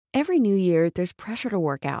Every new year, there's pressure to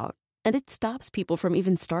work out, and it stops people from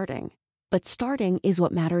even starting. But starting is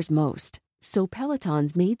what matters most. So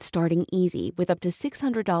Peloton's made starting easy with up to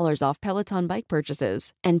 $600 off Peloton bike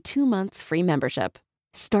purchases and 2 months free membership.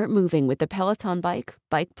 Start moving with the Peloton Bike,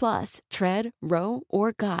 Bike Plus, Tread, Row,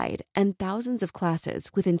 or Guide, and thousands of classes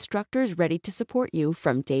with instructors ready to support you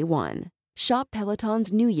from day one. Shop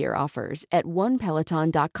Peloton's New Year offers at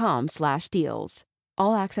onepeloton.com/deals.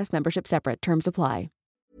 All access membership separate. Terms apply.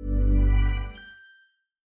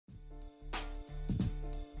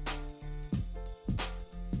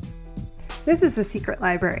 This is The Secret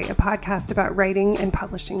Library, a podcast about writing and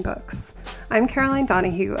publishing books. I'm Caroline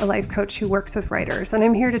Donahue, a life coach who works with writers, and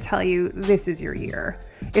I'm here to tell you this is your year.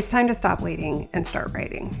 It's time to stop waiting and start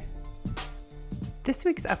writing. This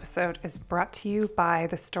week's episode is brought to you by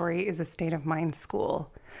The Story is a State of Mind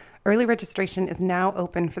School. Early registration is now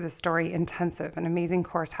open for the Story Intensive, an amazing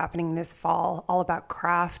course happening this fall, all about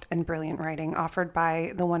craft and brilliant writing, offered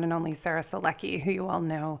by the one and only Sarah Selecki, who you all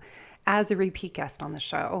know as a repeat guest on the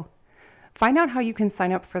show. Find out how you can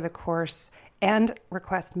sign up for the course and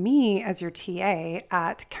request me as your TA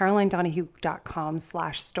at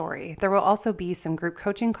carolinedonahue.com/story. There will also be some group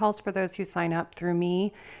coaching calls for those who sign up through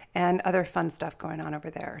me and other fun stuff going on over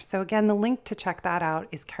there. So again, the link to check that out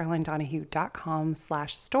is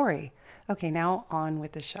carolinedonahue.com/story. Okay, now on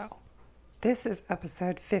with the show. This is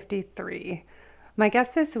episode 53. My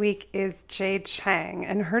guest this week is Jade Chang,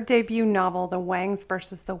 and her debut novel, The Wangs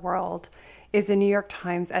vs. the World, is a New York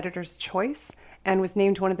Times editor's choice and was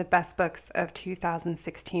named one of the best books of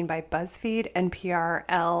 2016 by BuzzFeed, NPR,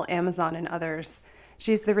 Elle, Amazon, and others.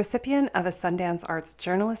 She's the recipient of a Sundance Arts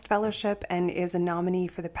Journalist Fellowship and is a nominee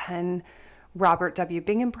for the PEN Robert W.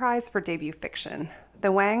 Bingham Prize for debut fiction.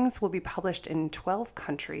 The Wangs will be published in 12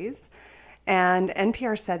 countries. And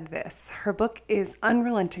NPR said this: her book is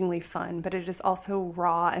unrelentingly fun, but it is also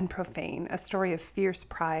raw and profane, a story of fierce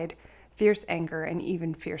pride, fierce anger, and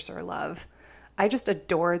even fiercer love. I just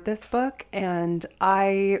adored this book, and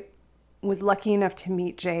I was lucky enough to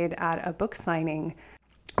meet Jade at a book signing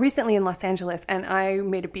recently in Los Angeles, and I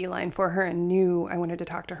made a beeline for her and knew I wanted to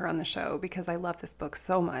talk to her on the show because I love this book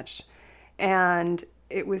so much. And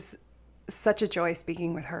it was such a joy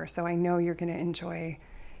speaking with her, so I know you're going to enjoy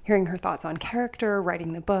hearing her thoughts on character,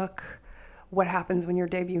 writing the book, what happens when your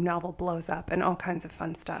debut novel blows up, and all kinds of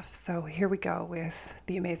fun stuff. So here we go with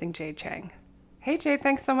the amazing Jade Chang. Hey, Jade,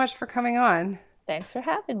 thanks so much for coming on. Thanks for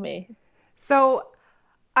having me. So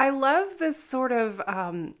I love this sort of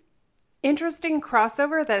interesting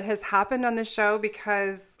crossover that has happened on the show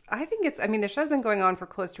because the show's been going on for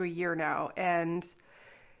close to a year now, and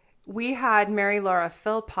we had Mary Laura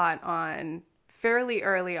Philpott on fairly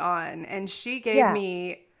early on, and she gave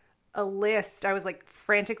me a list. I was like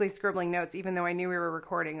frantically scribbling notes, even though I knew we were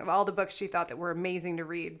recording, of all the books she thought that were amazing to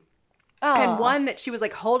read. Aww. And one that she was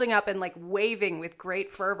like holding up and like waving with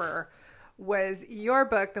great fervor was your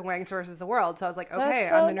book, The Wangs vs. the World. So I was like, okay,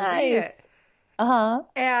 I'm going to read it. Uh-huh.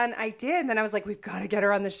 And I did. And then I was like, we've got to get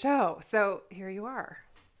her on the show. So here you are.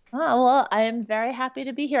 Oh, well, I am very happy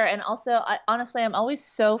to be here. And also, honestly, I'm always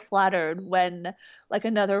so flattered when like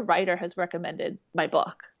another writer has recommended my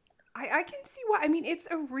book. I can see why. I mean, it's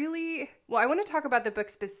a really, well, I want to talk about the book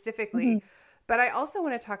specifically, but I also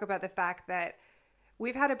want to talk about the fact that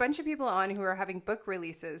we've had a bunch of people on who are having book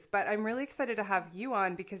releases, but I'm really excited to have you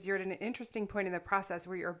on because you're at an interesting point in the process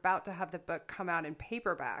where you're about to have the book come out in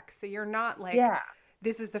paperback. So you're not like,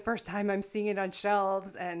 this is the first time I'm seeing it on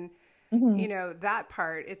shelves and, you know, that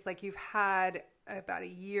part. It's like you've had about a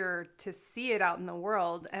year to see it out in the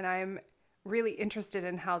world, and I'm really interested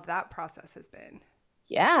in how that process has been.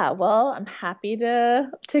 Yeah, well, I'm happy to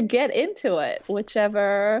get into it,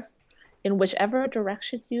 whichever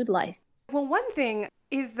direction you'd like. Well, one thing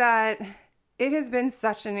is that it has been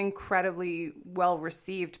such an incredibly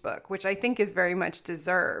well-received book, which I think is very much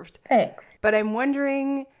deserved. Thanks. But I'm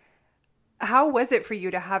wondering, how was it for you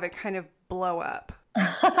to have it kind of blow up?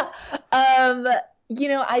 You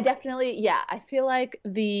know, I feel like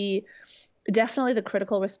the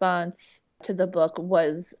critical response to the book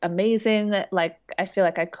was amazing. Like, I feel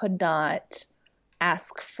like I could not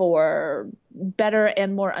ask for better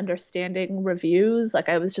and more understanding reviews. Like,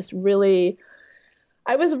 I was really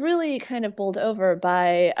kind of bowled over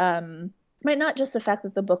by not just the fact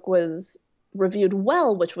that the book was reviewed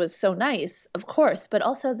well, which was so nice, of course, but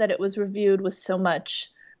also that it was reviewed with so much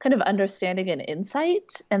kind of understanding and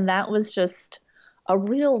insight. And that was just a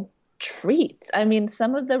real treat. I mean,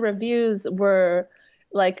 some of the reviews were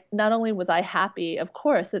like, not only was I happy, of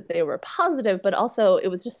course, that they were positive, but also it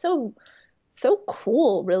was just so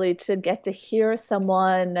cool, really, to get to hear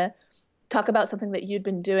someone talk about something that you'd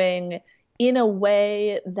been doing in a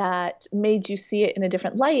way that made you see it in a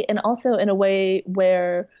different light, and also in a way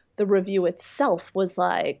where the review itself was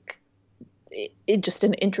like it just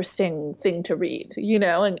an interesting thing to read,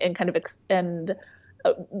 and kind of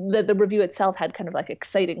the review itself had kind of like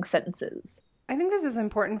exciting sentences. I think this is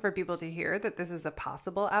important for people to hear, that this is a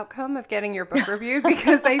possible outcome of getting your book reviewed,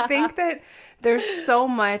 because I think that there's so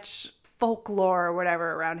much folklore or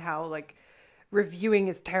whatever around how like reviewing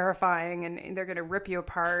is terrifying and they're going to rip you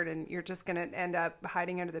apart and you're just going to end up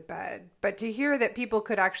hiding under the bed. But to hear that people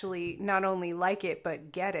could actually not only like it,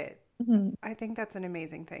 but get it, I think that's an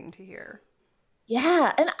amazing thing to hear.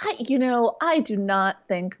 Yeah. And I do not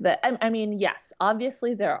think that, I mean, yes,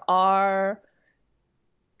 obviously there are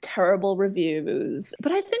terrible reviews,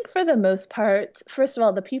 but I think for the most part, first of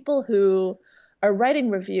all, the people who are writing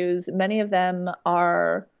reviews, many of them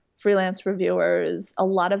are freelance reviewers. A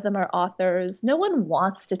lot of them are authors. No one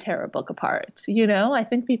wants to tear a book apart. I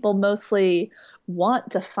think people mostly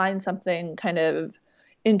want to find something kind of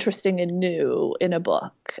interesting and new in a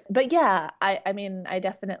book. But yeah, I mean, I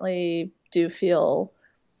definitely do feel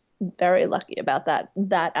very lucky about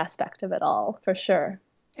that aspect of it all, for sure.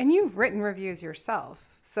 And you've written reviews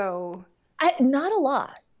yourself, so... Not a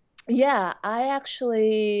lot. Yeah, I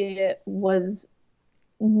actually was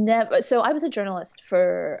never... So I was a journalist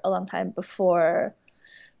for a long time before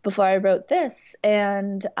I wrote this,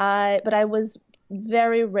 but I was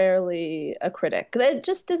very rarely a critic. It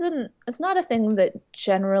just isn't... It's not a thing that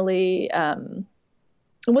generally...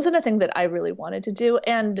 It wasn't a thing that I really wanted to do.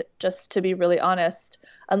 And just to be really honest,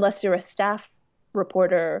 unless you're a staff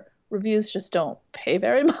reporter, reviews just don't pay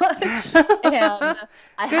very much. And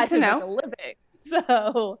I had to make a living.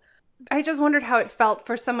 So I just wondered how it felt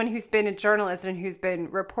for someone who's been a journalist and who's been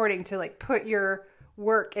reporting to like put your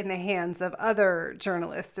work in the hands of other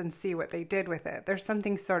journalists and see what they did with it. There's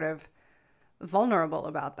something sort of vulnerable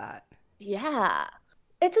about that. Yeah.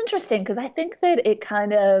 It's interesting because I think that it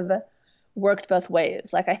kind of worked both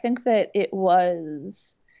ways. Like, I think that it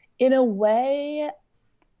was, in a way,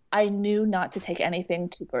 I knew not to take anything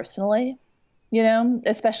too personally,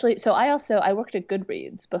 especially. So I worked at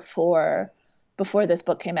Goodreads before this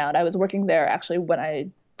book came out. I was working there actually when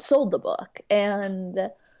I sold the book. And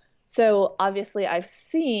so obviously I've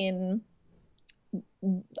seen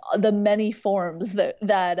the many forms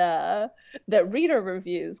that reader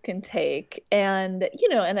reviews can take. And,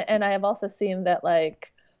 and I have also seen that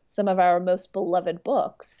like some of our most beloved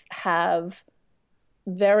books have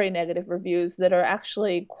very negative reviews that are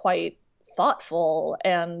actually quite thoughtful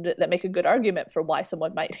and that make a good argument for why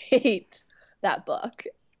someone might hate that book.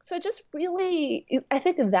 So just really, I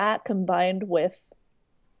think that combined with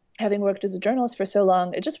having worked as a journalist for so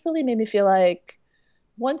long, it just really made me feel like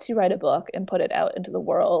once you write a book and put it out into the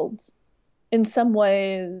world, in some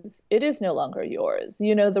ways, it is no longer yours.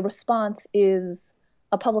 The response is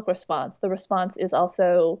a public response. The response is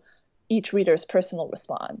also each reader's personal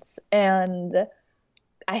response. And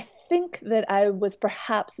I think that I was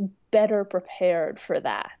perhaps better prepared for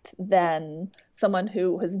that than someone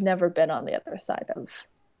who has never been on the other side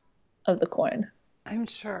of the coin. I'm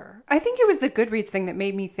sure. I think it was the Goodreads thing that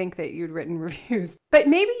made me think that you'd written reviews. But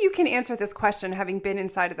maybe you can answer this question having been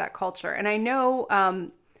inside of that culture. And I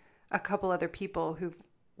know a couple other people who've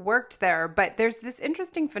worked there, but there's this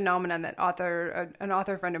interesting phenomenon that an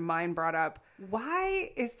author friend of mine brought up.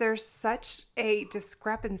 Why is there such a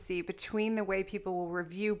discrepancy between the way people will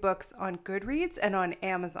review books on Goodreads and on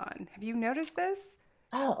Amazon? Have you noticed this?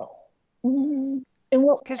 Oh.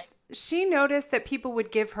 Because she noticed that people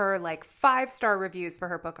would give her like 5-star reviews for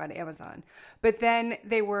her book on Amazon, but then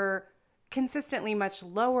they were consistently much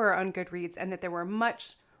lower on Goodreads, and that there were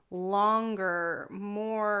much longer,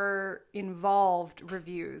 more involved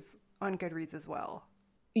reviews on Goodreads as well.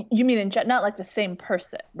 You mean not like the same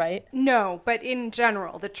person, right? No, but in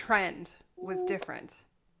general, the trend was different.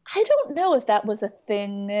 I don't know if that was a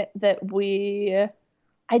thing that we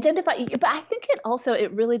identify, but I think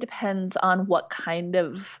it really depends on what kind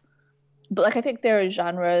of, but like I think there are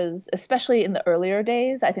genres, especially in the earlier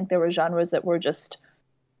days, I think there were genres that were just,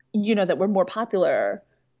 that were more popular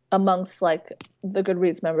amongst like the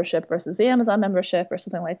Goodreads membership versus the Amazon membership or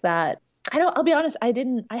something like that. I'll be honest, I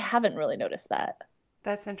haven't really noticed that.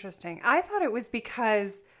 That's interesting. I thought it was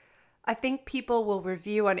because I think people will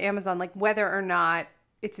review on Amazon, like whether or not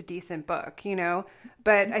it's a decent book,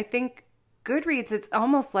 but I think Goodreads, it's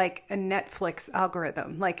almost like a Netflix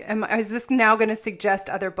algorithm. Like, is this now going to suggest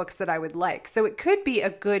other books that I would like? So it could be a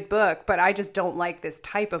good book, but I just don't like this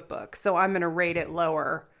type of book. So I'm going to rate it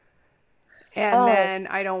lower. And then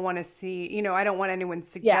I don't want to see, I don't want anyone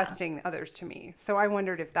suggesting others to me. So I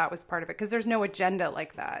wondered if that was part of it, because there's no agenda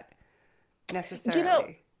like that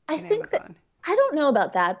necessarily. I in think that Amazon. I don't know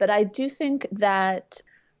about that, but I do think that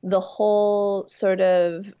the whole sort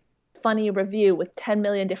of funny review with 10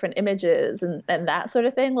 million different images and that sort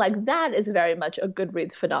of thing, like that is very much a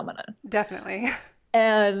Goodreads phenomenon. Definitely.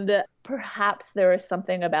 And perhaps there is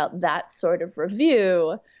something about that sort of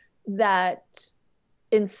review that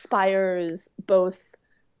inspires both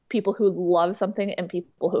people who love something and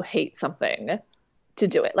people who hate something to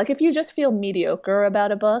do it. Like if you just feel mediocre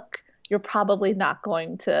about a book, you're probably not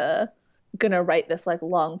gonna write this like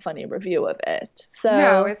long funny review of it. No,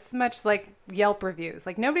 So it's much like Yelp reviews.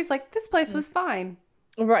 Like nobody's like, this place was fine.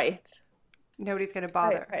 right. Nobody's going to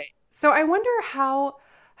Right, bother. right. So I wonder how,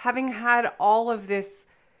 having had all of this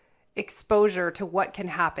exposure to what can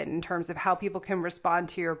happen in terms of how people can respond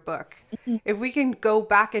to your book, if we can go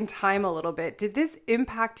back in time a little bit, did this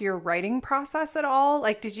impact your writing process at all?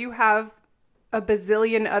 Like, did you have a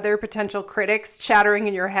bazillion other potential critics chattering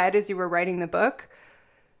in your head as you were writing the book?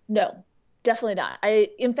 No, definitely not.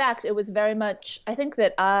 In fact, it was very much, I think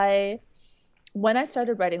that when I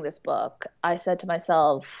started writing this book, I said to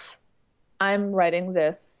myself, I'm writing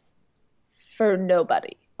this for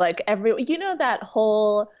nobody. Like that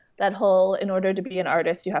whole, in order to be an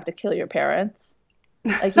artist, you have to kill your parents.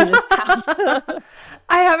 Like you just have to.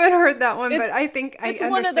 I haven't heard that one, but I think I It's understand.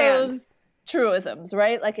 one of those truisms,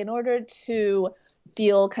 right? Like in order to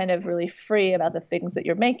feel kind of really free about the things that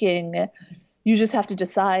you're making, you just have to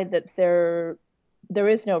decide that there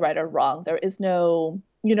is no right or wrong. There is no,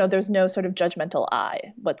 there's no sort of judgmental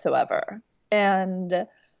eye whatsoever. And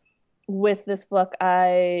with this book,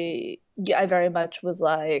 I very much was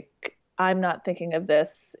like, I'm not thinking of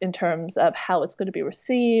this in terms of how it's going to be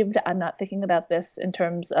received. I'm not thinking about this in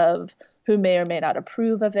terms of who may or may not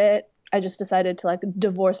approve of it. I just decided to like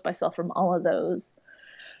divorce myself from all of those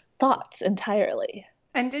thoughts entirely.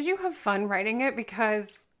 And did you have fun writing it?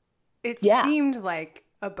 Because it Yeah. seemed like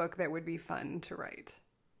a book that would be fun to write.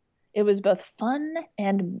 It was both fun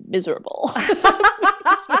and miserable.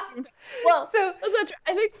 Well, So that's not true.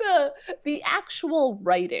 I think the actual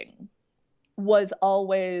writing was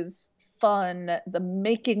always fun. The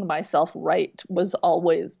making myself write was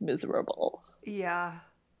always miserable. yeah,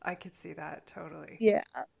 I could see that totally. Yeah.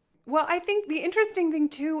 Well, I think the interesting thing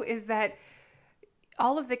too is that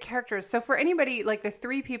all of the characters. So for anybody like the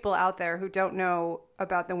three people out there who don't know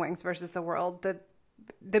about the Wangs versus the World, the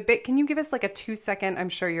bit. Can you give us like a 2-second? I'm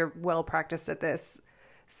sure you're well practiced at this.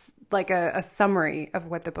 Like a summary of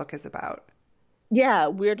what the book is about. Yeah,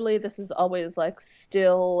 weirdly, this is always like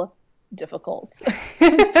still difficult.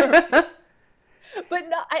 But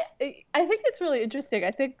no, I think it's really interesting.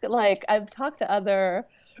 I think like I've talked to other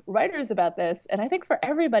writers about this, and I think for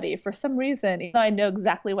everybody, for some reason, even though I know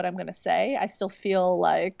exactly what I'm going to say, I still feel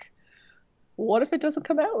like, what if it doesn't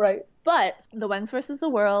come out right? But The Wangs versus the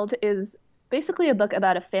World is basically a book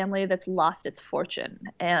about a family that's lost its fortune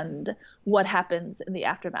and what happens in the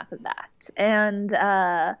aftermath of that. And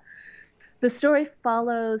the story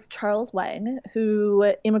follows Charles Wang,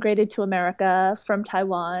 who immigrated to America from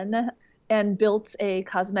Taiwan and built a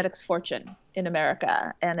cosmetics fortune in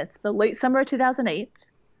America. And it's the late summer of 2008.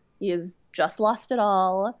 He has just lost it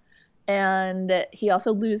all. And he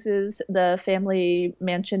also loses the family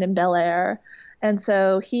mansion in Bel Air. And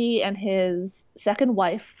so he and his second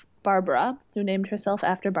wife, Barbara, who named herself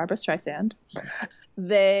after Barbara Streisand,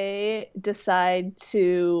 they decide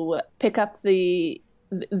to pick up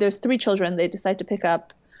there's 3 children. They decide to pick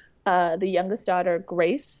up the youngest daughter,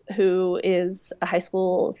 Grace, who is a high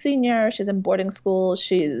school senior. She's in boarding school.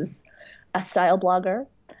 She's a style blogger.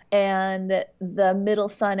 And the middle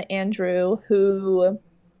son, Andrew, who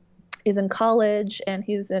is in college and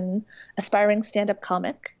he's an aspiring stand-up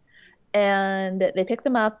comic. And they pick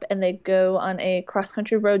them up and they go on a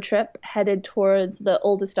cross-country road trip headed towards the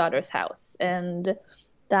oldest daughter's house. And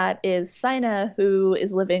that is Sina, who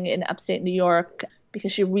is living in upstate New York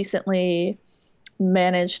because she recently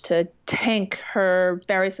managed to tank her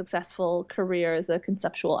very successful career as a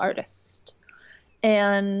conceptual artist.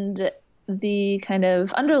 And the kind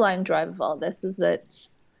of underlying drive of all this is that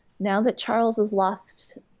now that Charles has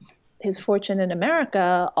lost his fortune in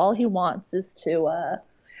America, all he wants is to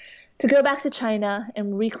go back to China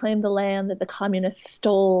and reclaim the land that the communists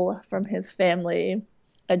stole from his family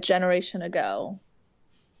a generation ago.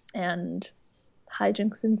 And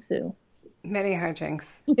hijinks ensue. Many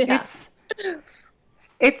hijinks. Yeah.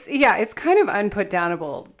 It's kind of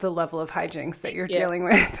unputdownable, the level of hijinks that you're dealing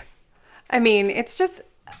with. I mean, it's just,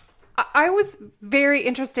 I was very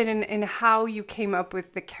interested in how you came up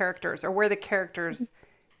with the characters or where the characters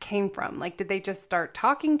came from. Like, did they just start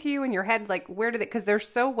talking to you in your head? Like, where did it, because they're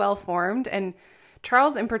so well formed. And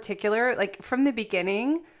Charles in particular, like from the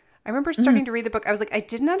beginning, I remember starting to read the book. I was like, I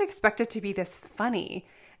did not expect it to be this funny.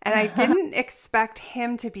 And I didn't expect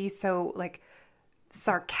him to be so like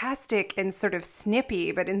sarcastic and sort of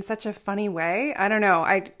snippy, but in such a funny way. I don't know.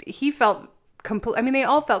 He felt complete. I mean, they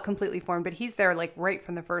all felt completely formed, but he's there like right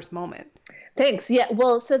from the first moment. Thanks. Yeah.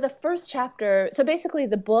 Well, so the first chapter, so basically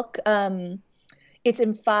the book, it's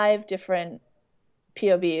in 5 different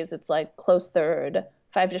POVs. It's like close third,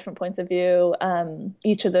 5 different points of view,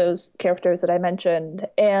 each of those characters that I mentioned.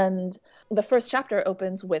 And the first chapter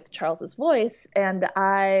opens with Charles's voice. And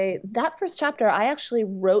that first chapter, I actually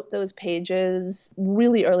wrote those pages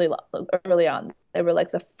really early on. They were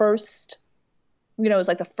like the first, it was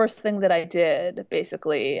like the first thing that I did,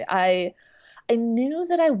 basically. I knew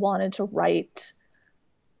that I wanted to write,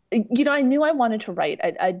 I knew I wanted to write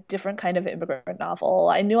a different kind of immigrant novel.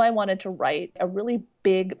 I knew I wanted to write a really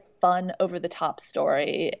big, fun, over-the-top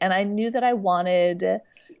story. And I knew that I wanted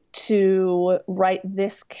to write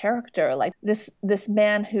this character, like this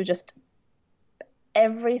man who just,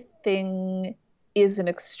 everything is an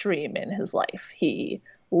extreme in his life. He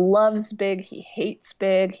loves big, he hates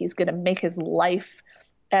big, he's going to make his life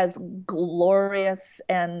as glorious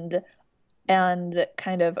and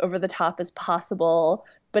kind of over the top as possible.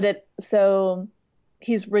 So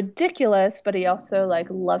he's ridiculous, but he also like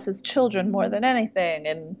loves his children more than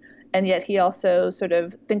anything. And yet he also sort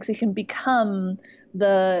of thinks he can become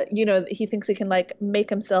he thinks he can like make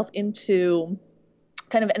himself into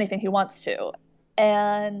kind of anything he wants to.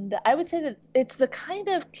 And I would say that it's the kind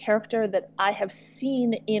of character that I have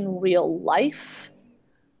seen in real life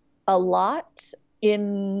a lot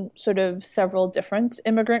in sort of several different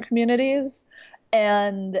immigrant communities,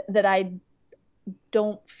 and that I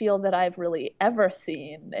don't feel that I've really ever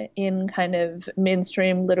seen in kind of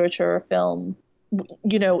mainstream literature or film,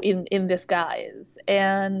 in this guise.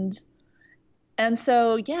 And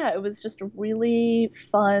so, yeah, it was just really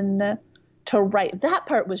fun to write. That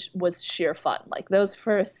part was sheer fun. Like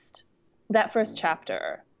that first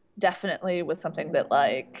chapter definitely was something that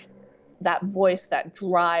like that voice, that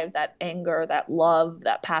drive, that anger, that love,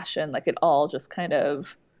 that passion, like it all just kind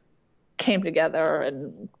of came together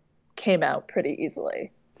and came out pretty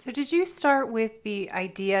easily. So did you start with the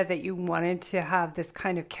idea that you wanted to have this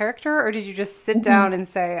kind of character, or did you just sit down and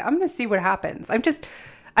say, I'm going to see what happens?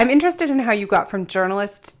 I'm interested in how you got from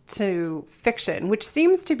journalist to fiction, which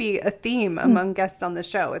seems to be a theme among guests on the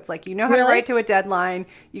show. It's like, how to write to a deadline,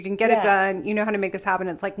 you can get it done, you know how to make this happen.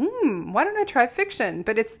 It's like, why don't I try fiction?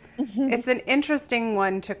 But it's an interesting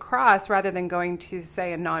one to cross rather than going to,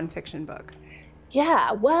 say, a nonfiction book.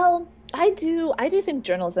 Yeah, well, I do think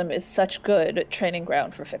journalism is such good training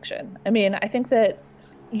ground for fiction. I mean, I think that,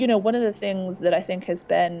 one of the things that I think has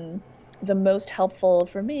been the most helpful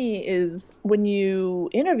for me is when you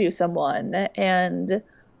interview someone and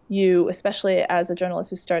you, especially as a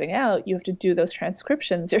journalist who's starting out, you have to do those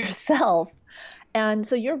transcriptions yourself. And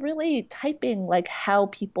so you're really typing like how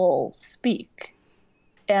people speak.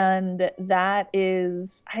 And that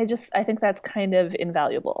is, I think that's kind of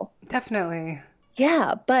invaluable. Definitely.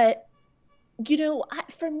 Yeah. But,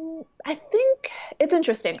 I think it's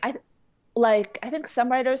interesting. I think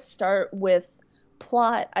some writers start with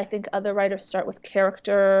plot. I think other writers start with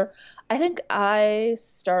character. I think I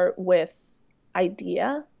start with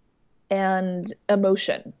idea and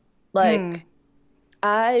emotion. Like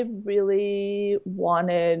I really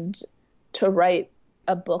wanted to write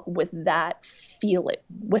a book with that feeling,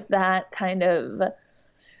 with that kind of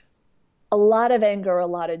a lot of anger, a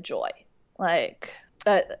lot of joy, like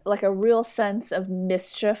a real sense of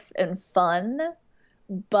mischief and fun,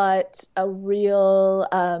 but a real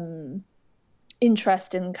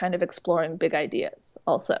interest in kind of exploring big ideas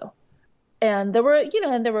also. And there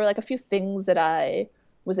were like a few things that I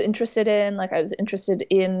was interested in. Like I was interested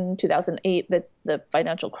in 2008, the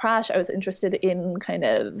financial crash. I was interested in kind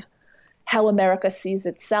of how America sees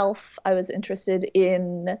itself. I was interested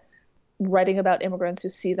in writing about immigrants who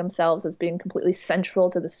see themselves as being completely central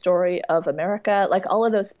to the story of America. Like all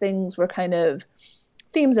of those things were kind of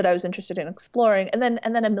themes that I was interested in exploring. And then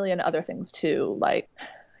a million other things too, like,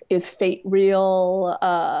 is fate real?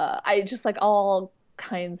 I just like all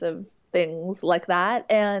kinds of things like that.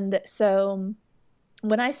 And so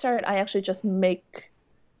when I start, I actually just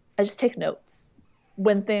take notes.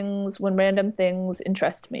 When random things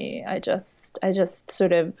interest me, I just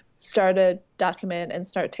sort of start a document and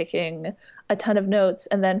start taking a ton of notes.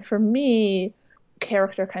 And then for me,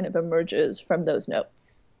 character kind of emerges from those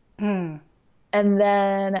notes. And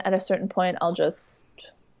then at a certain point, I'll just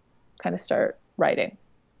kind of start writing.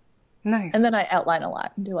 Nice. And then I outline a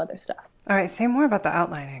lot and do other stuff. All right, say more about the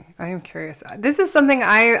outlining. I am curious. This is something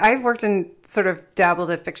I've worked in, sort of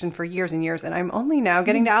dabbled in fiction for years and years, and I'm only now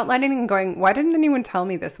getting to outlining and going, why didn't anyone tell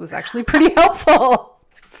me this was actually pretty helpful?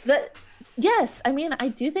 Yes, I mean, I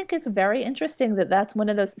do think it's very interesting that that's one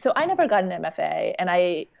of those. So I never got an MFA, and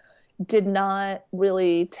I did not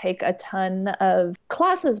really take a ton of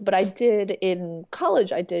classes, but I did in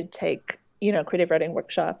college. I did take, creative writing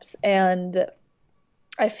workshops, and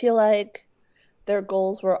I feel like their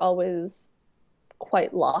goals were always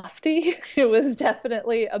quite lofty. It was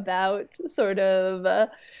definitely about sort of,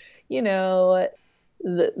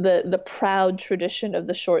 the proud tradition of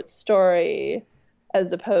the short story,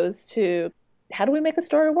 as opposed to how do we make a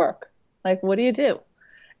story work? Like, what do you do?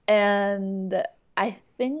 And I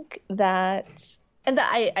think that,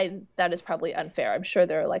 that is probably unfair. I'm sure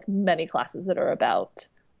there are like many classes that are about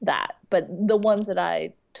that, but the ones that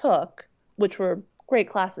I took, which were great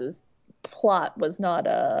classes, plot was not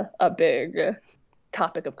a big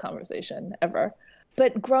topic of conversation ever.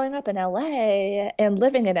 But growing up in LA and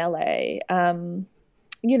living in LA,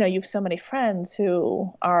 you have so many friends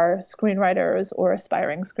who are screenwriters or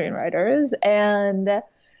aspiring screenwriters. And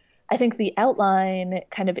I think the outline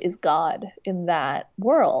kind of is God in that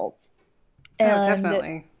world. And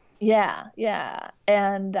definitely. Yeah, yeah.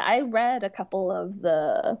 And I read a couple of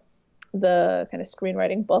the kind of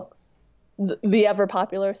screenwriting books. The ever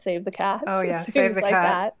popular Save the Cat. Oh yeah, Save the like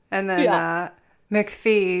Cat. That. And then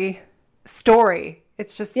McPhee Story.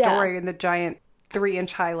 It's just story in the giant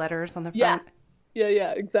 3-inch high letters on the front.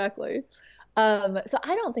 Yeah, exactly. So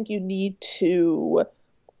I don't think you need to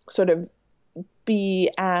sort of be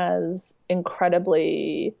as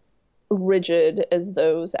incredibly rigid as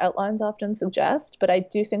those outlines often suggest, but I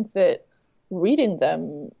do think that reading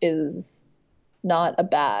them is not a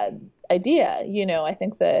bad idea. I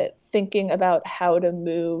think that thinking about how to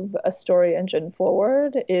move a story engine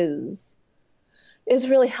forward is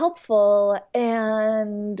really helpful.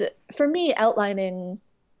 And for me, outlining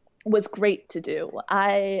was great to do.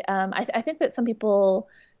 I think that some people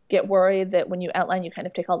get worried that when you outline, you kind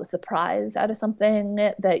of take all the surprise out of something,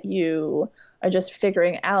 that you are just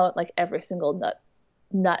figuring out like every single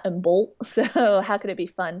nut and bolt. So how could it be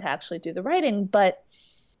fun to actually do the writing?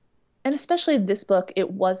 And especially this book, it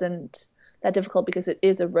wasn't that difficult because it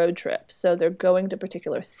is a road trip. So they're going to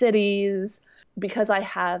particular cities. Because I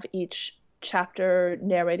have each chapter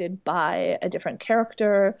narrated by a different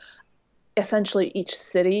character, essentially each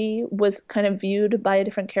city was kind of viewed by a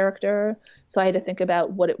different character. So I had to think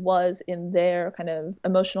about what it was in their kind of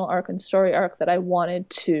emotional arc and story arc that I wanted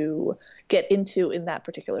to get into in that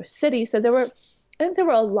particular city. So I think there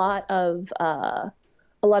were a lot of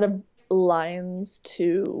lines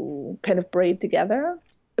to kind of braid together,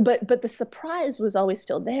 but the surprise was always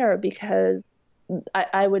still there, because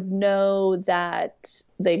I would know that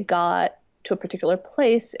they got to a particular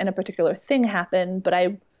place and a particular thing happened, but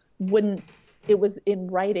I wouldn't. It was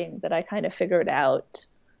in writing that I kind of figured out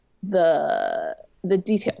the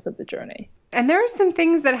details of the journey. And there are some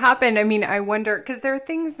things that happen. I mean, I wonder, because there are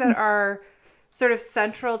things that are sort of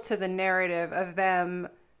central to the narrative of them.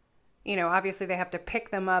 Obviously they have to pick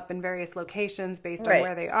them up in various locations based on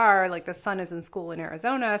where they are. Like the son is in school in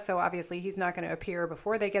Arizona, so obviously he's not going to appear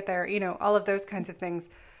before they get there, all of those kinds of things.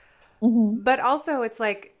 Mm-hmm. But also it's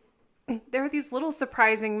like there are these little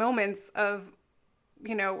surprising moments of,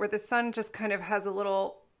 where the son just kind of has a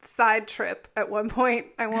little side trip at one point.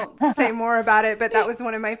 I won't say more about it, but that was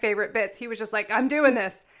one of my favorite bits. He was just like, I'm doing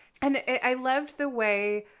this. And I loved the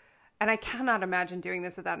way, and I cannot imagine doing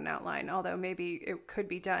this without an outline, although maybe it could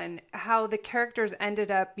be done, how the characters ended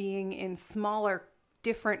up being in smaller,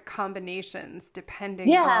 different combinations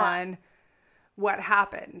depending on what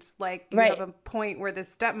happened. Like you have a point where the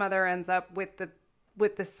stepmother ends up with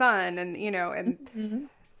the son, and and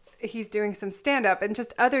he's doing some stand-up, and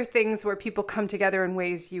just other things where people come together in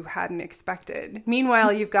ways you hadn't expected.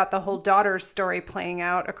 Meanwhile, you've got the whole daughter's story playing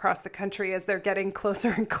out across the country as they're getting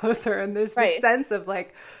closer and closer, and there's this sense of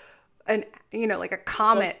like like a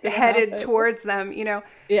comet headed towards them,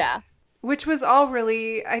 which was all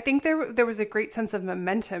really, I think there was a great sense of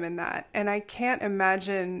momentum in that. And I can't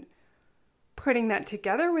imagine putting that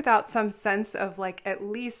together without some sense of like at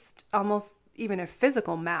least almost even a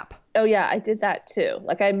physical map. Oh yeah, I did that too.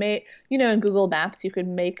 Like I made, in Google Maps, you could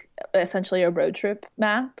make essentially a road trip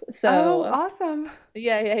map. So awesome.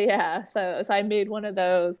 Yeah. So I made one of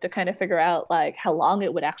those to kind of figure out like how long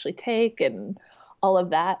it would actually take and all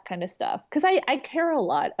of that kind of stuff. Because I care a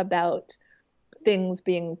lot about things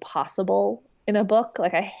being possible in a book.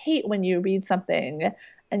 Like I hate when you read something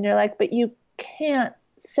and you're like, but you can't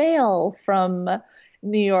sail from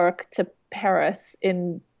New York to Paris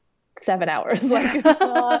in 7 hours. Like it's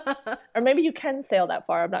not, or maybe you can sail that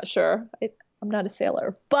far. I'm not sure. I'm not a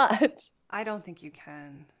sailor, but I don't think you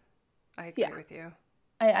can. I agree yeah, with you.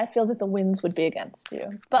 I feel that the winds would be against you,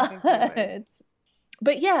 I think they would.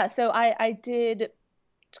 but yeah, so I did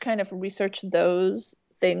kind of research those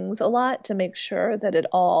things a lot to make sure that it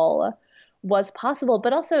all was possible.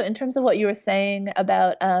 But also in terms of what you were saying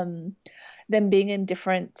about them being in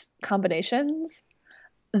different combinations,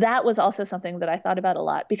 that was also something that I thought about a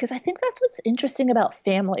lot because I think that's what's interesting about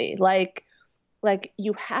family. Like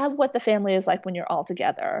you have what the family is like when you're all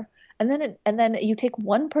together, and then you take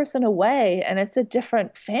one person away and it's a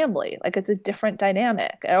different family, like it's a different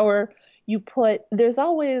dynamic. Or there's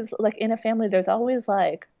always like in a family there's always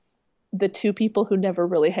like the two people who never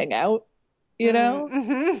really hang out, you know?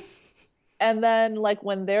 Mm-hmm. And then like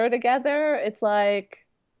when they're together, it's like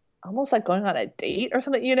almost like going on a date or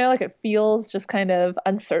something, you know, like it feels just kind of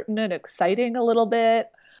uncertain and exciting a little bit.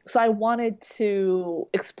 So I wanted to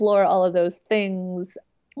explore all of those things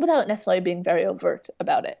without necessarily being very overt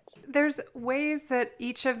about it. There's ways that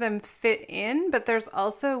each of them fit in, but there's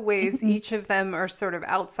also ways each of them are sort of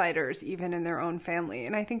outsiders, even in their own family.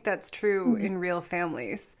 And I think that's true in real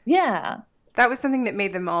families. Yeah. That was something that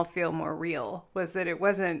made them all feel more real, was that it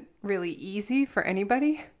wasn't really easy for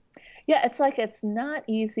anybody. Yeah, it's like it's not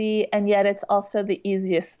easy, and yet it's also the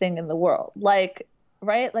easiest thing in the world. Like,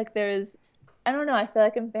 right? Like I don't know, I feel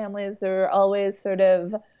like in families there are always sort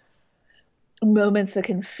of moments that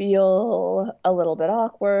can feel a little bit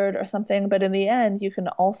awkward or something, but in the end you can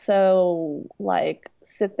also like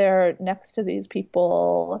sit there next to these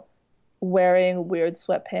people wearing weird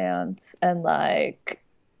sweatpants and like,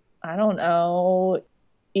 I don't know,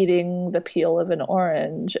 eating the peel of an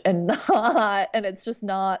orange and it's just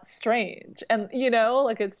not strange. And you know,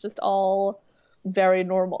 like it's just all very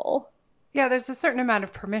normal. Yeah, there's a certain amount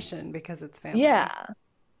of permission because it's family. Yeah.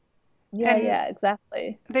 Yeah, And yeah,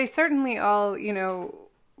 exactly. they certainly all,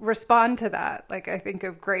 respond to that. Like I think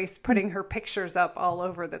of Grace putting her pictures up all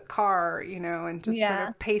over the car, and just sort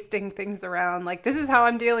of pasting things around. Like, this is how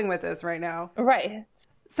I'm dealing with this right now. Right.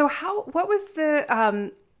 So what was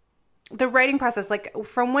the writing process like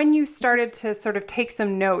from when you started to sort of take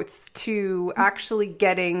some notes to actually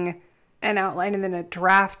getting an outline and then a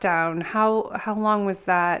draft down? How long was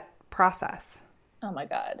that process? Oh my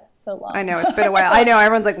God, so long. I know, it's been a while. I know,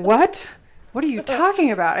 everyone's like, what? What are you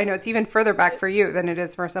talking about? I know it's even further back for you than it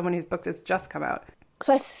is for someone whose book has just come out.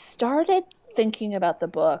 So I started thinking about the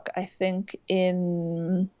book, I think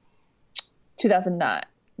in 2009.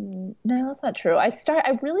 No, that's not true. I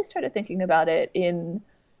really started thinking about it in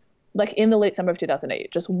the late summer of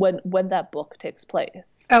 2008, just when that book takes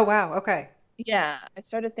place. Oh, wow. Okay. Yeah, I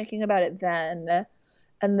started thinking about it then,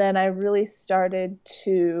 and then I really started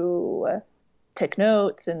to take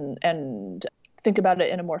notes and think about it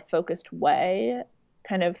in a more focused way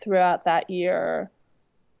kind of throughout that year.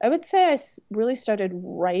 I would say I really started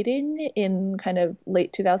writing in kind of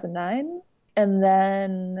late 2009, and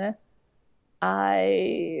then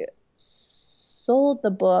I sold the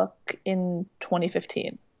book in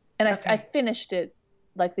 2015. And Okay. I finished it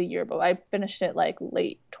like the year, but I finished it like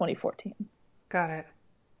late 2014. Got it.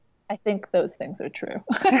 I think those things are true.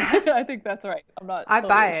 I think that's right. I'm not I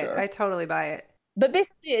totally buy it. sure. I totally buy it. But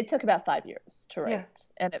basically, it took about 5 years to write, Yeah.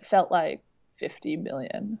 and it felt like 50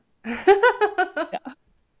 million. Yeah.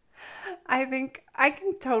 I think I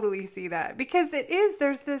can totally see that because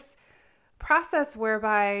there's this process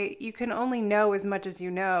whereby you can only know as much as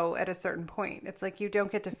you know at a certain point. It's like you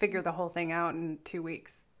don't get to figure the whole thing out in 2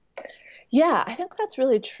 weeks. Yeah, I think that's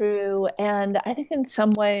really true. And I think in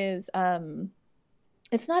some ways,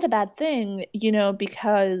 it's not a bad thing,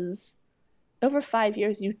 because over 5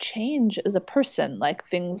 years you change as a person. Like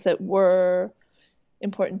things that were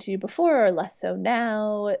important to you before are less so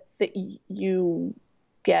now, that you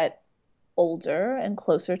get older and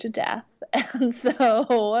closer to death. And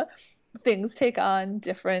so things take on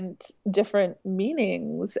different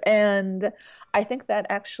meanings. And I think that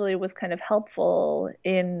actually was kind of helpful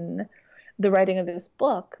in the writing of this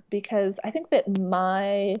book, because I think that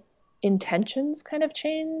my intentions kind of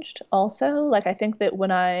changed also. Like I think that when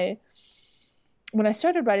I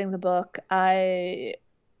started writing the book, I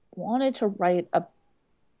wanted to write a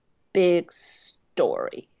big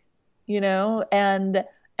story, and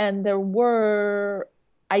there were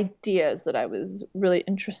ideas that I was really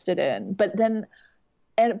interested in, but then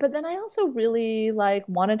I also really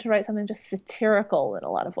wanted to write something just satirical in a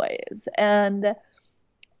lot of ways. And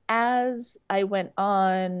as I went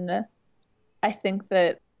on, I think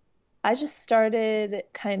that I just started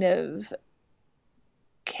kind of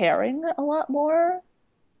caring a lot more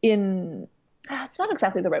in It's not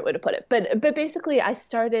exactly the right way to put it, but basically I just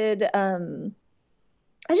started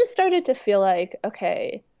to feel like,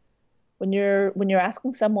 okay, when you're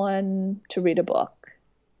asking someone to read a book,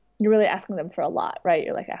 you're really asking them for a lot, right?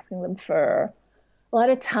 You're like asking them for a lot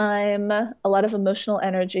of time, a lot of emotional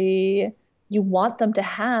energy. You want them to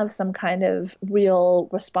have some kind of real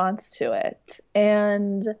response to it.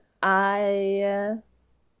 And I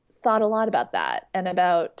thought a lot about that and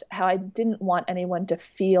about how I didn't want anyone to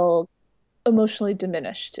feel emotionally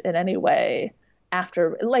diminished in any way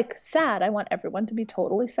after, like, sad. I want everyone to be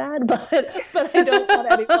totally sad, but I don't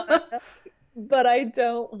want anyone but I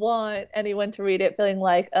don't want anyone to read it feeling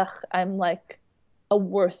like, ugh, I'm like a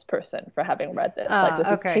worse person for having read this. Like this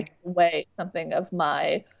is Okay. taking away something of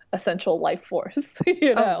my essential life force,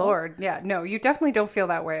 you Oh, know? Lord. Yeah. No, you definitely don't feel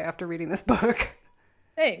that way after reading this book.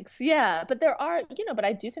 Thanks. Yeah. But there are, but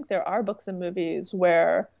I do think there are books and movies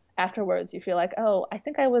where afterwards you feel like, oh, I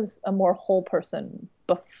think I was a more whole person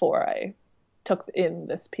before I took in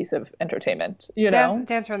this piece of entertainment, you know?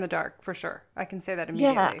 Dancer in the Dark, for sure. I can say that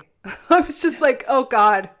Yeah. immediately. I was just like, oh,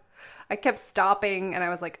 God. I kept stopping and I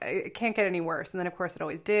was like, it can't get any worse. And then, of course, it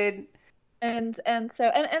always did. And I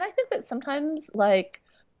think that sometimes like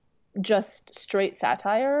just straight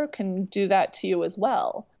satire can do that to you as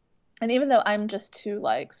well. And even though I'm just too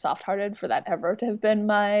like soft-hearted for that ever to have been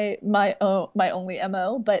my only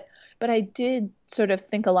MO, but I did sort of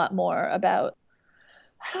think a lot more about,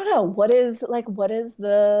 I don't know, what is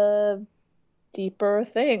the deeper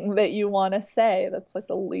thing that you want to say? That's like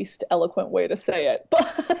the least eloquent way to say it.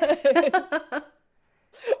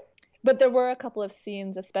 But there were a couple of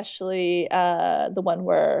scenes, especially the one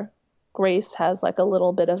where Grace has like a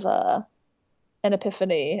little bit of an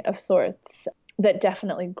epiphany of sorts that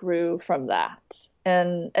definitely grew from that.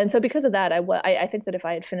 And so because of that, I think that if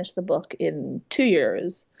I had finished the book in 2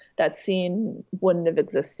 years, that scene wouldn't have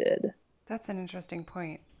existed. That's an interesting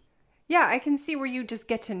point. Yeah, I can see where you just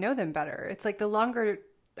get to know them better. It's like the longer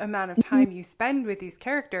amount of time you spend with these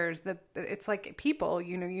characters, it's like people,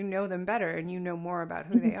 you know them better and you know more about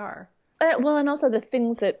who they are. Well, and also the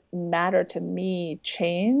things that matter to me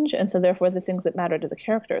change, and so therefore the things that matter to the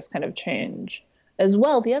characters kind of change as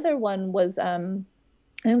well. The other one was, I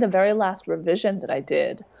think the very last revision that I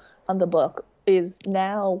did on the book is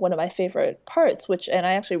now one of my favorite parts, and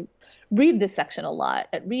I actually read this section a lot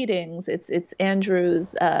at readings. It's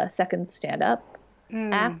Andrew's second stand-up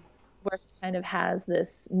act, where he kind of has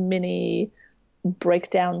this mini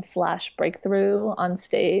breakdown / breakthrough on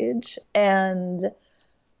stage. And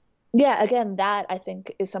yeah, again, that I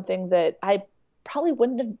think is something that I probably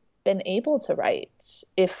wouldn't have been able to write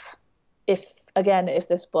if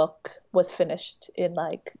this book was finished in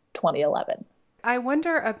like 2011. I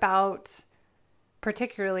wonder about,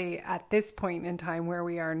 particularly at this point in time where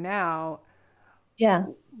we are now. Yeah.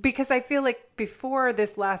 Because I feel like before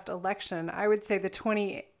this last election, I would say the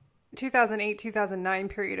 2008, 2009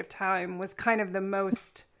 period of time was kind of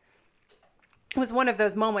was one of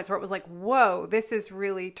those moments where it was like, whoa, this is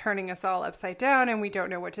really turning us all upside down and we don't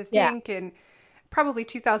know what to think. Yeah. And probably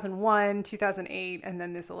 2001, 2008, and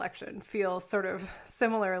then this election feels sort of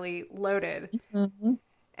similarly loaded. Mm-hmm.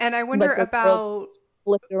 And I wonder like about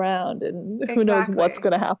flipped around and who knows what's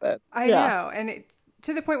going to happen. I know. And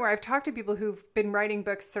to the point where I've talked to people who've been writing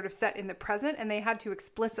books sort of set in the present, and they had to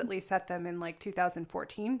explicitly set them in like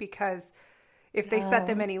 2014, because if they set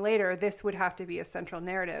them any later, this would have to be a central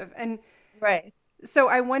narrative. And right. So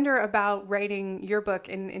I wonder about writing your book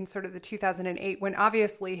in sort of the 2008, when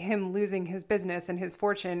obviously him losing his business and his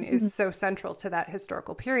fortune is so central to that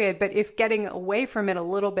historical period. But if getting away from it a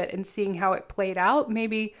little bit and seeing how it played out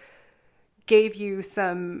maybe gave you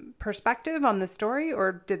some perspective on the story,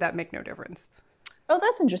 or did that make no difference? Oh,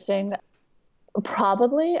 that's interesting.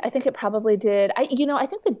 Probably. I think it probably did. I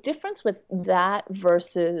think the difference with that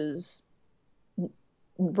versus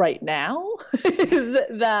right now is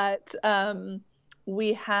that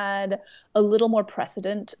we had a little more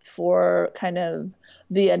precedent for kind of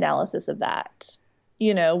the analysis of that.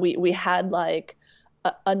 We had like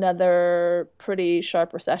another pretty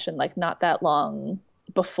sharp recession, like not that long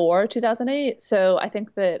before 2008. So I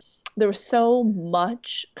think that there was so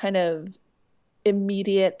much kind of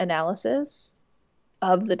immediate analysis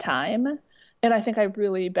of the time. And I think I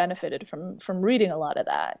really benefited from reading a lot of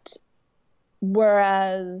that.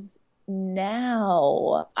 Whereas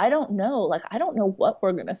now, I don't know. Like, I don't know what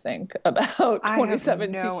we're going to think about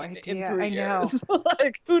 2017 I have no idea. in 3 years. I know.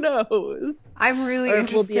 Like, who knows? I'm really or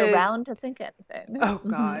interested. If we'll be around to think anything. Oh,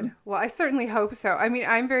 God. Mm-hmm. Well, I certainly hope so. I mean,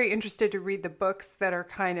 I'm very interested to read the books that are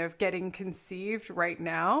kind of getting conceived right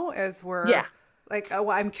now as we're... Yeah. Like,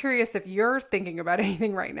 well, I'm curious if you're thinking about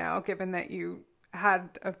anything right now, given that you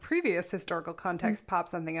had a previous historical context pop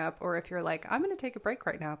something up, or if you're like, I'm going to take a break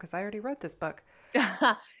right now because I already wrote this book.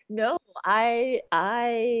 No,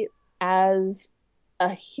 I, as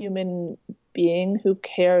a human being who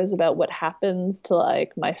cares about what happens to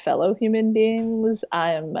like my fellow human beings,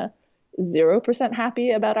 I'm 0%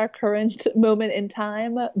 happy about our current moment in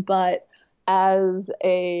time. But as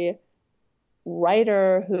a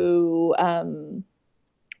writer who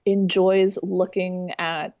enjoys looking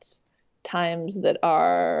at times that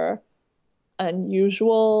are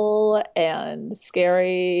unusual and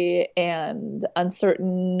scary and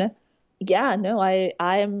uncertain. Yeah, no,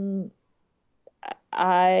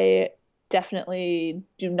 I definitely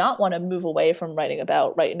do not want to move away from writing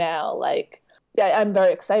about right now. Like, yeah, I'm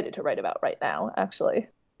very excited to write about right now, actually.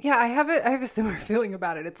 Yeah, I have a similar feeling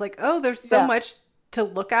about it. It's like, oh, there's so much to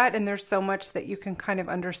look at, and there's so much that you can kind of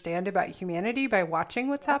understand about humanity by watching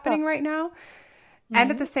what's happening right now. And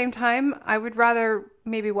at the same time, I would rather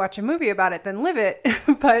maybe watch a movie about it than live it,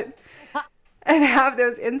 but and have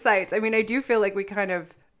those insights. I mean, I do feel like we kind of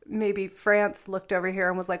maybe France looked over here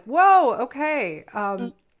and was like, "Whoa, okay,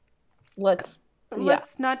 let's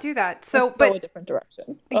not do that." So, let's go a different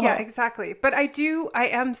direction. Yeah, exactly. But I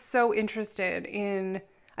am so interested in.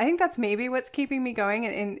 I think that's maybe what's keeping me going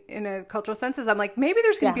in a cultural sense. Is I'm like, maybe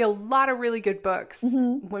there's going to be a lot of really good books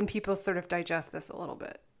when people sort of digest this a little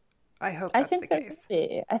bit. I hope that's the case.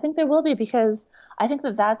 I think there will be, because I think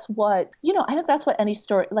that's what, I think that's what any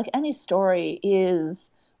story is.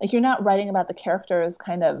 Like, you're not writing about the characters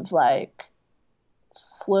kind of like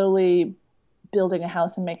slowly building a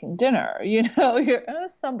house and making dinner, you're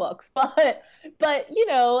some books, but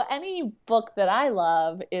any book that I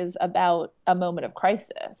love is about a moment of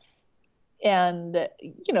crisis. And,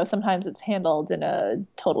 sometimes it's handled in a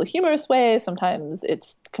totally humorous way. Sometimes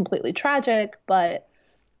it's completely tragic, but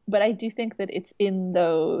I do think that it's in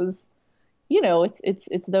those,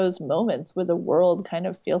 it's those moments where the world kind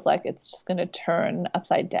of feels like it's just going to turn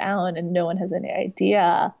upside down and no one has any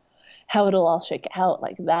idea how it'll all shake out.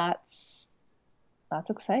 Like, that's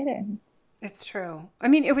exciting. It's true. I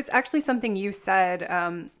mean, it was actually something you said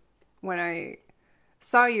when I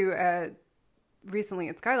saw you recently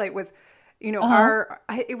at Skylight was,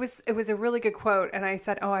 it was a really good quote. And I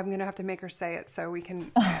said, oh, I'm going to have to make her say it so we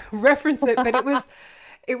can reference it. But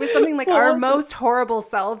it was something like, our most horrible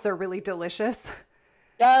selves are really delicious.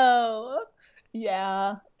 Oh,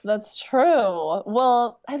 yeah, that's true.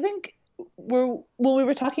 Well, I think we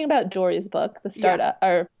were talking about Dory's book, the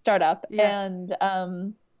startup, and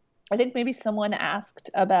I think maybe someone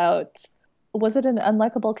asked about, was it an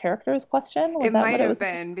unlikable characters question? It might have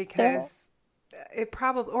been, because it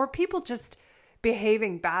probably, or people just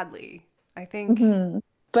behaving badly, I think. Mm-hmm.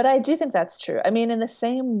 But I do think that's true. I mean, in the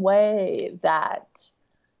same way that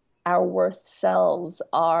our worst selves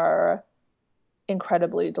are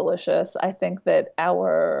incredibly delicious, I think that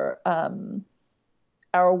our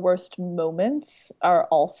worst moments are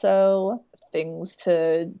also things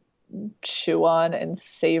to chew on and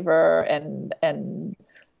savor and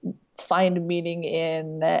find meaning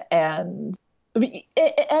in. And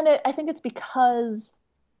I think it's because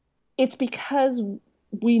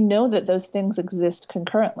we know that those things exist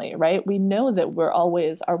concurrently, right? We know that we're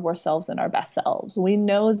always our worst selves and our best selves. We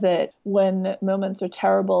know that when moments are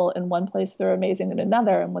terrible in one place, they're amazing in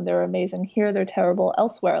another. And when they're amazing here, they're terrible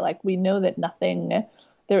elsewhere. Like, we know that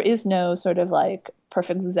there is no sort of like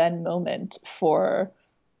perfect Zen moment for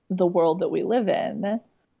the world that we live in.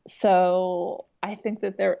 So I think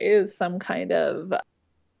that there is some kind of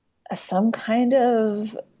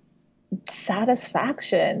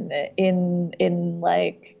satisfaction in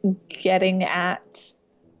like getting at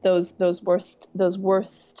those worst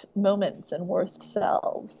moments and worst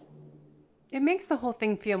selves. It makes the whole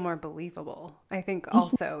thing feel more believable, I think.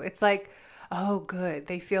 Also, it's like, oh, good,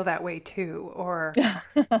 they feel that way too, or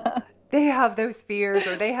they have those fears,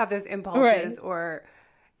 or they have those impulses, right.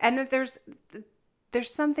 And that there's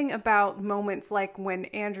something about moments like when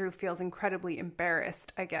Andrew feels incredibly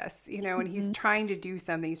embarrassed, I guess, and he's trying to do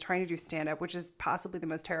something. He's trying to do stand-up, which is possibly the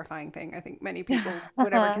most terrifying thing I think many people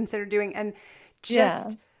would ever consider doing. And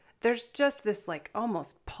there's just this like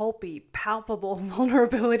almost pulpy, palpable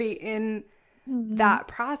vulnerability in that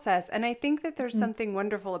process. And I think that there's something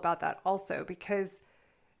wonderful about that also, because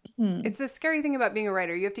it's the scary thing about being a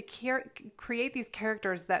writer. You have to create these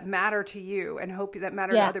characters that matter to you and hope that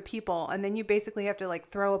matter to other people. And then you basically have to like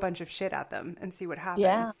throw a bunch of shit at them and see what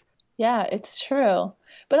happens. Yeah, it's true.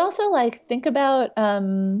 But also like think about, I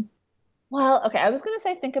was going to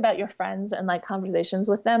say think about your friends and like conversations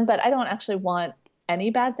with them, but I don't actually want any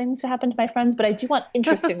bad things to happen to my friends, but I do want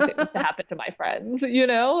interesting things to happen to my friends.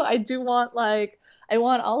 I do want I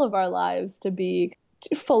want all of our lives to be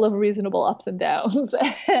full of reasonable ups and downs. But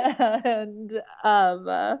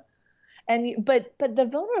the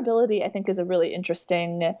vulnerability, I think, is a really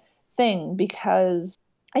interesting thing, because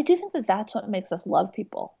I do think that that's what makes us love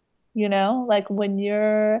people. Like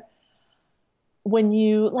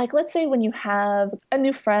let's say when you have a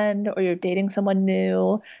new friend or you're dating someone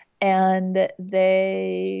new and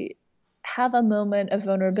they have a moment of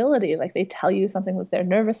vulnerability, like they tell you something that they're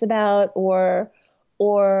nervous about, or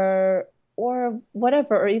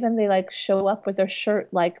whatever, or even they like show up with their shirt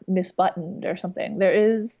like misbuttoned or something.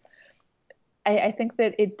 I think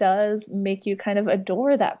that it does make you kind of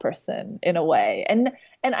adore that person in a way. And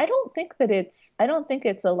I don't think it's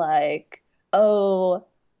a like, oh,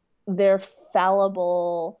 they're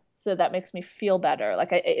fallible, so that makes me feel better. Like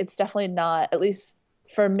it's definitely not, at least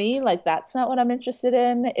for me, like that's not what I'm interested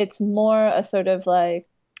in. It's more a sort of like,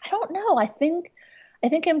 I don't know. I think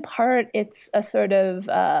in part it's a sort of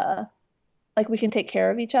like we can take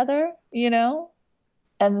care of each other,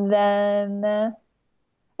 And then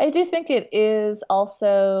I do think it is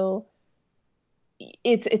also,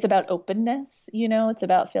 it's about openness, it's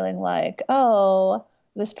about feeling like, oh,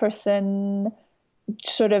 this person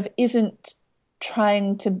sort of isn't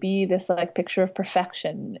trying to be this like picture of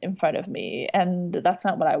perfection in front of me. And that's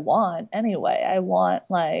not what I want anyway. I want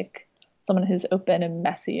like someone who's open and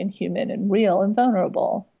messy and human and real and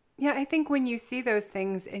vulnerable. Yeah, I think when you see those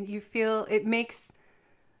things and you feel, it makes,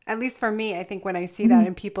 at least for me, I think when I see that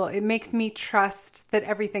in people, it makes me trust that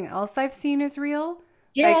everything else I've seen is real.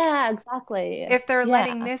 Yeah, like, exactly. If they're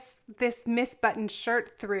letting this misbuttoned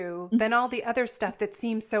shirt through, then all the other stuff that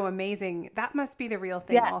seems so amazing, that must be the real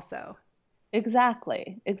thing also.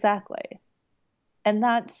 Exactly. And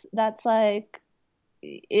that's like,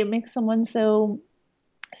 it makes someone so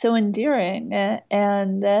endearing.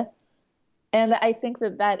 And I think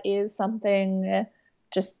that is something,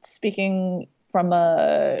 just speaking from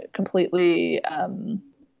a completely,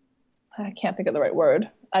 I can't think of the right word.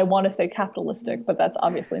 I want to say capitalistic, but that's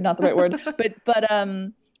obviously not the right word. But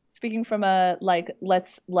speaking from a like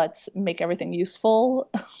let's make everything useful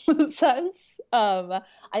sense, I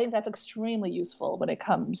think that's extremely useful when it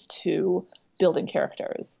comes to building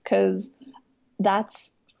characters, because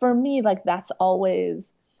that's, for me, like that's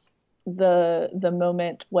always the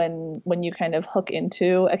moment when you kind of hook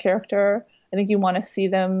into a character. I think you want to see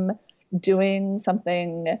them doing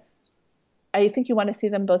something. I think you want to see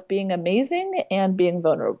them both being amazing and being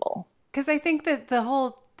vulnerable. Because I think that the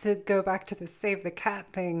whole, to go back to the save the cat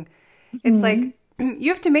thing, it's like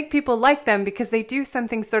you have to make people like them because they do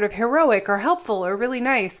something sort of heroic or helpful or really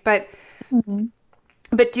nice, but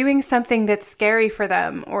doing something that's scary for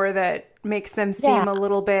them or that makes them seem a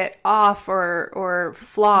little bit off or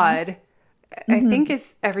flawed, I think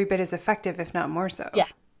is every bit as effective, if not more so. Yeah,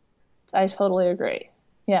 I totally agree.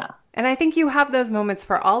 Yeah. And I think you have those moments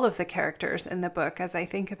for all of the characters in the book. As I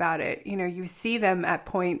think about it, you see them at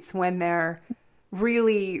points when they're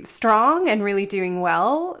really strong and really doing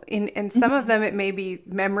well. In some of them, it may be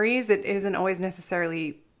memories. It isn't always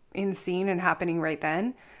necessarily in scene and happening right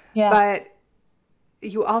then. Yeah. But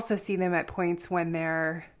you also see them at points when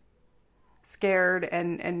they're scared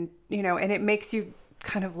and it makes you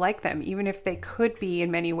kind of like them, even if they could be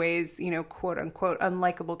in many ways, quote unquote,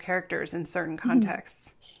 unlikable characters in certain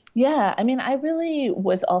contexts. Yeah. I mean, I really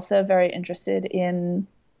was also very interested in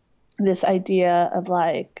this idea of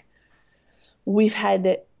like, we've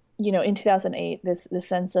had, in 2008, this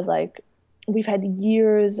sense of like, we've had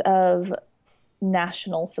years of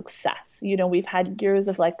national success, we've had years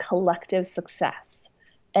of like collective success.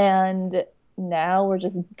 And now we're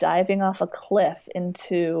just diving off a cliff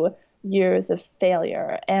into years of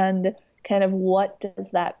failure. And kind of what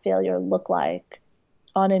does that failure look like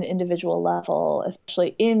on an individual level,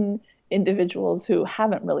 especially in individuals who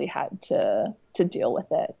haven't really had to deal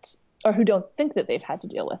with it, or who don't think that they've had to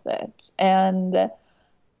deal with it. And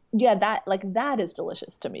yeah, that is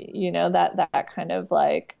delicious to me, that kind of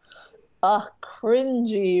like,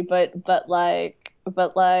 cringy, but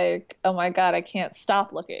like, oh my God, I can't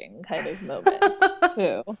stop looking kind of moment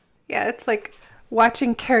too. Yeah, it's like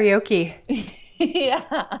watching karaoke.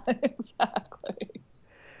 Yeah, exactly.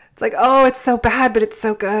 It's like, oh, it's so bad, but it's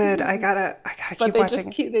so good. I gotta keep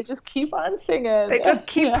watching. They just keep on singing. They just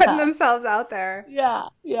keep putting themselves out there. Yeah.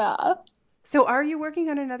 So, are you working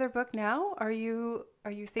on another book now? Are you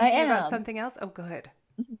thinking about something else? Oh, good.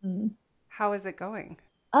 Mm-hmm. How is it going?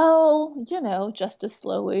 Oh, just as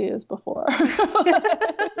slowly as before.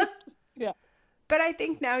 Yeah. But I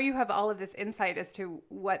think now you have all of this insight as to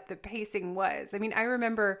what the pacing was. I mean, I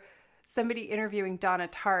remember somebody interviewing Donna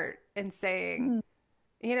Tartt and saying,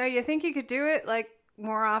 you think you could do it like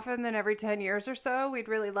more often than every 10 years or so? We'd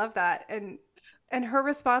really love that. And her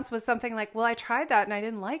response was something like, well, I tried that and I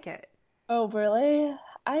didn't like it. Oh, really?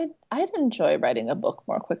 I'd enjoy writing a book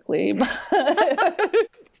more quickly, but I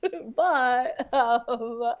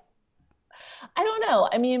don't know.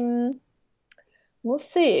 I mean, we'll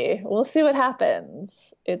see. We'll see what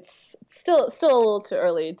happens. It's still a little too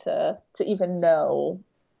early to even know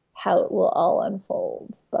how it will all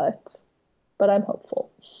unfold, but I'm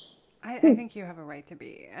hopeful. I think you have a right to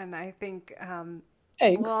be, and I think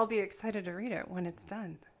we'll all be excited to read it when it's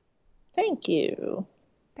done. Thank you.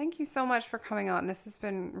 Thank you so much for coming on. This has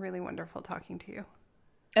been really wonderful talking to you.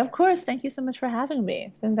 Of course. Thank you so much for having me.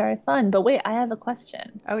 It's been very fun. But wait, I have a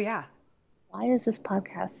question. Oh, yeah. Why is this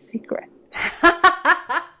podcast secret?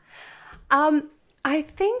 I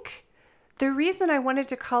think the reason I wanted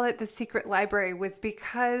to call it The Secret Library was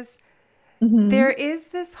because there is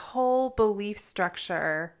this whole belief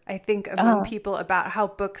structure, I think, among people about how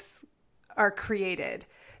books are created.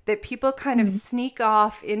 That people kind of sneak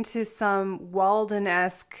off into some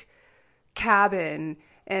Walden-esque cabin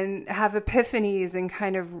and have epiphanies and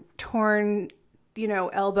kind of torn,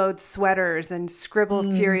 elbowed sweaters and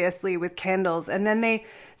scribble furiously with candles. And then they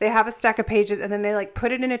have a stack of pages and then they like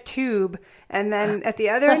put it in a tube. And then at the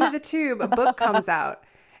other end of the tube, a book comes out.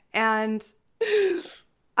 And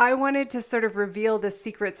I wanted to sort of reveal the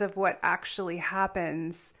secrets of what actually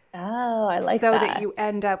happens. Oh, I like that. So that you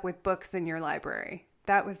end up with books in your library.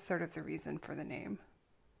 That was sort of the reason for the name.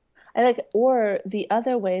 Or the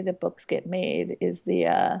other way that books get made is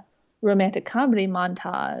the romantic comedy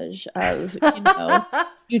montage of,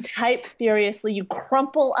 you type furiously, you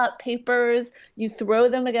crumple up papers, you throw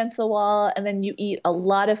them against the wall, and then you eat a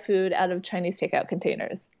lot of food out of Chinese takeout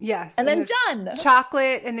containers. Yes. And then done.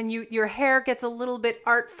 Chocolate, and then your hair gets a little bit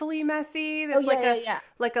artfully messy. That's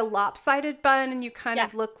like a lopsided bun, and you kind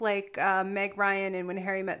of look like Meg Ryan in When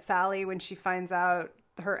Harry Met Sally when she finds out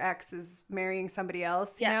her ex is marrying somebody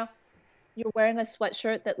else, you know? You're wearing a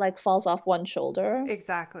sweatshirt that like falls off one shoulder.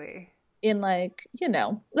 Exactly. In like,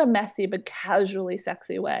 a messy but casually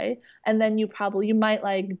sexy way. And then you might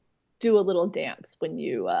like do a little dance when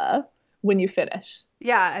you finish.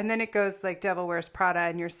 Yeah, and then it goes like Devil Wears Prada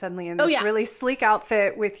and you're suddenly in this really sleek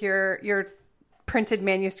outfit with your printed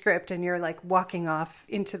manuscript and you're like walking off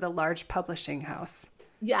into the large publishing house.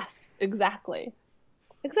 Yes, exactly.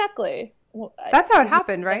 Exactly. Well, that's how it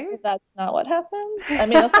happened, right? That's not what happened. I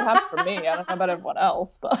mean, that's what happened for me. I don't know about everyone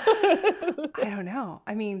else, but I don't know.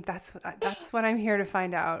 I mean, that's what I'm here to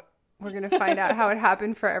find out. We're going to find out how it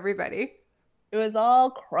happened for everybody. It was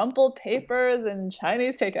all crumpled papers and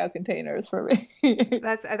Chinese takeout containers for me.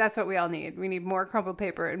 That's what we all need. We need more crumpled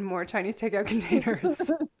paper and more Chinese takeout containers.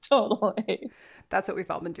 Totally. That's what we've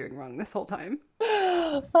all been doing wrong this whole time.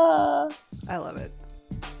 I love it.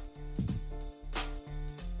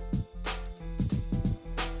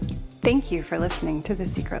 Thank you for listening to the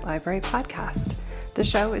Secret Library podcast. The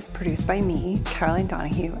show is produced by me, Caroline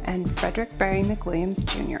Donahue, and Frederick Barry McWilliams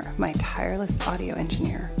Jr., my tireless audio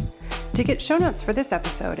engineer. To get show notes for this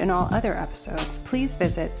episode and all other episodes, please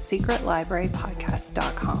visit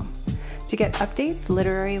secretlibrarypodcast.com. To get updates,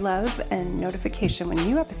 literary love, and notification when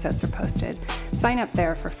new episodes are posted, sign up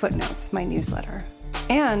there for Footnotes, my newsletter.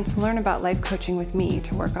 And to learn about life coaching with me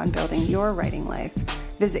to work on building your writing life,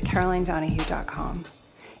 visit carolinedonahue.com.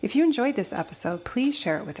 If you enjoyed this episode, please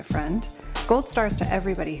share it with a friend. Gold stars to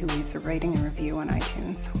everybody who leaves a rating and review on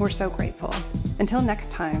iTunes. We're so grateful. Until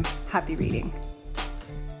next time, happy reading.